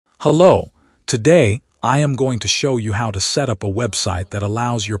Hello, today I am going to show you how to set up a website that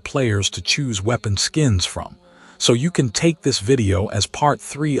allows your players to choose weapon skins from. So you can take this video as part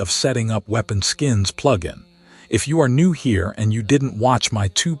 3 of setting up weapon skins plugin. If you are new here and you didn't watch my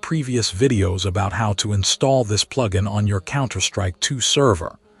 2 previous videos about how to install this plugin on your Counter-Strike 2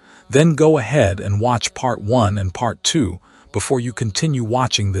 server, then go ahead and watch part 1 and part 2 before you continue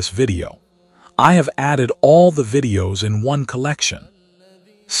watching this video. I have added all the videos in one collection.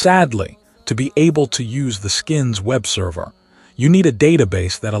 Sadly, to be able to use the Skins web server, you need a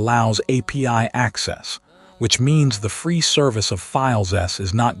database that allows API access, which means the free service of FilesS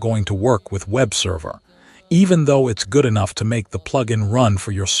is not going to work with web server, even though it's good enough to make the plugin run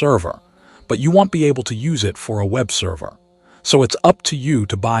for your server, but you won't be able to use it for a web server. So it's up to you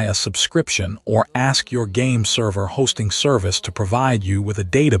to buy a subscription or ask your game server hosting service to provide you with a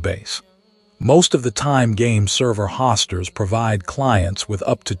database. Most of the time, game server hosters provide clients with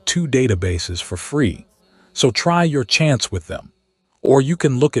up to 2 databases for free, so try your chance with them. Or you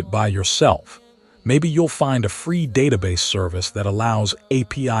can look it by yourself. Maybe you'll find a free database service that allows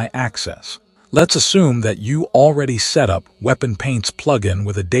API access. Let's assume that you already set up Weapon Paint's plugin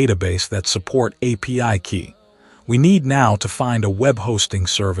with a database that support API key. We need now to find a web hosting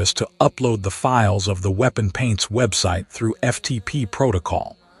service to upload the files of the Weapon Paint's website through FTP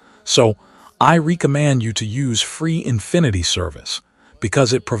protocol. So, I recommend you to use Free Infinity service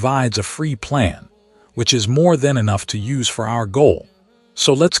because it provides a free plan, which is more than enough to use for our goal.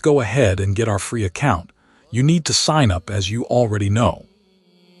 So let's go ahead and get our free account. You need to sign up, as you already know.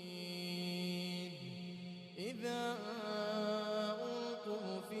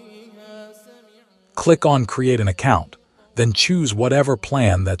 Click on Create an account, then choose whatever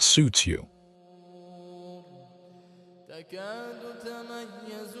plan that suits you.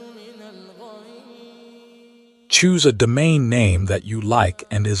 Choose a domain name that you like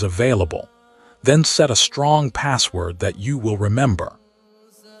and is available. Then set a strong password that you will remember.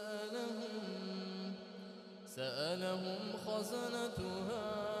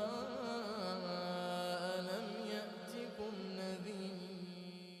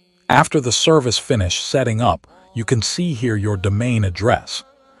 After the service finishes setting up, you can see here your domain address.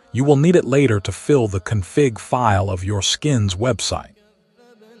 You will need it later to fill the config file of your Skins website.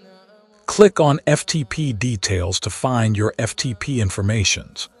 Click on FTP details to find your FTP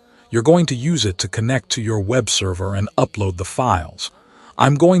informations. You're going to use it to connect to your web server and upload the files.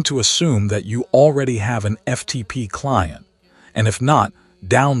 I'm going to assume that you already have an FTP client, and if not,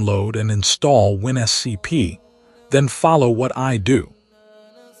 download and install WinSCP, then follow what I do.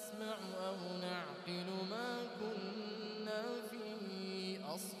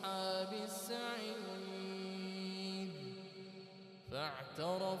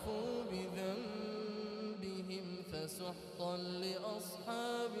 فاعترفوا بذنبهم فسحقا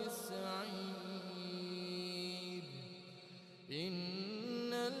لأصحاب السعير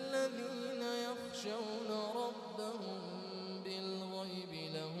إن الذين يخشون ربهم بالغيب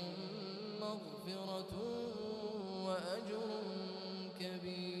لهم مغفرة وأجر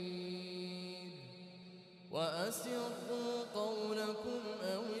كبير وأسروا قولكم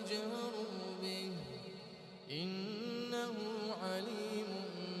أو اجهروا به إنه عليم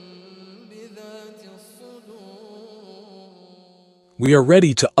بذات الصدور. We are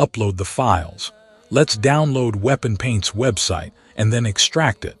ready to upload the files. Let's download Weapon Paint's website and then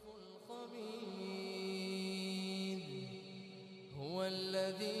extract it. هو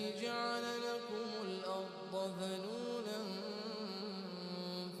الذي جعل لكم الأرض ذلولا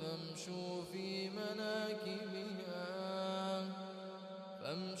فامشوا في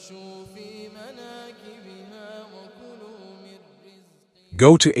مناكبها وكلوا من رزقه.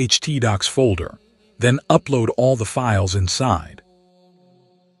 Go to htdocs folder, then upload all the files inside.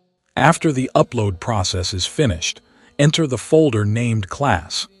 After the upload process is finished, enter the folder named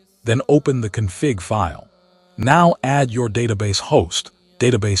class, then open the config file. Now add your database host,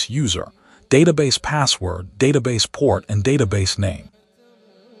 database user, database password, database port, and database name.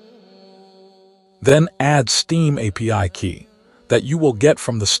 Then add Steam API key that you will get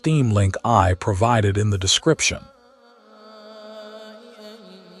from the Steam link I provided in the description.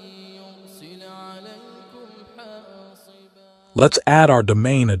 Let's add our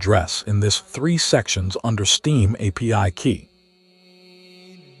domain address in this 3 sections under Steam API key.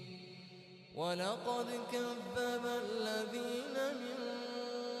 ولقد كذب الذين من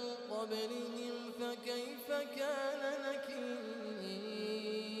قبلهم فكيف كان نكير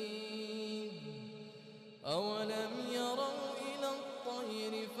أولم يروا إلى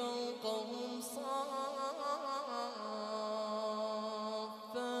الطير فوقهم صافات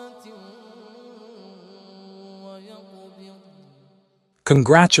ويقبض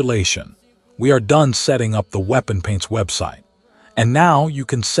Congratulations! We are done setting up the Weapon Paints website. And now you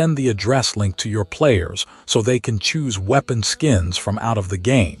can send the address link to your players so they can choose weapon skins from out of the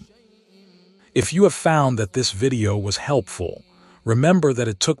game. If you have found that this video was helpful, remember that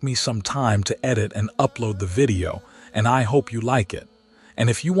it took me some time to edit and upload the video, and I hope you like it. And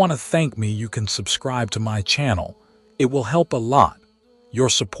if you want to thank me, you can subscribe to my channel. It will help a lot. Your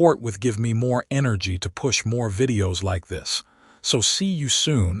support will give me more energy to push more videos like this. So see you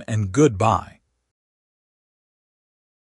soon and goodbye.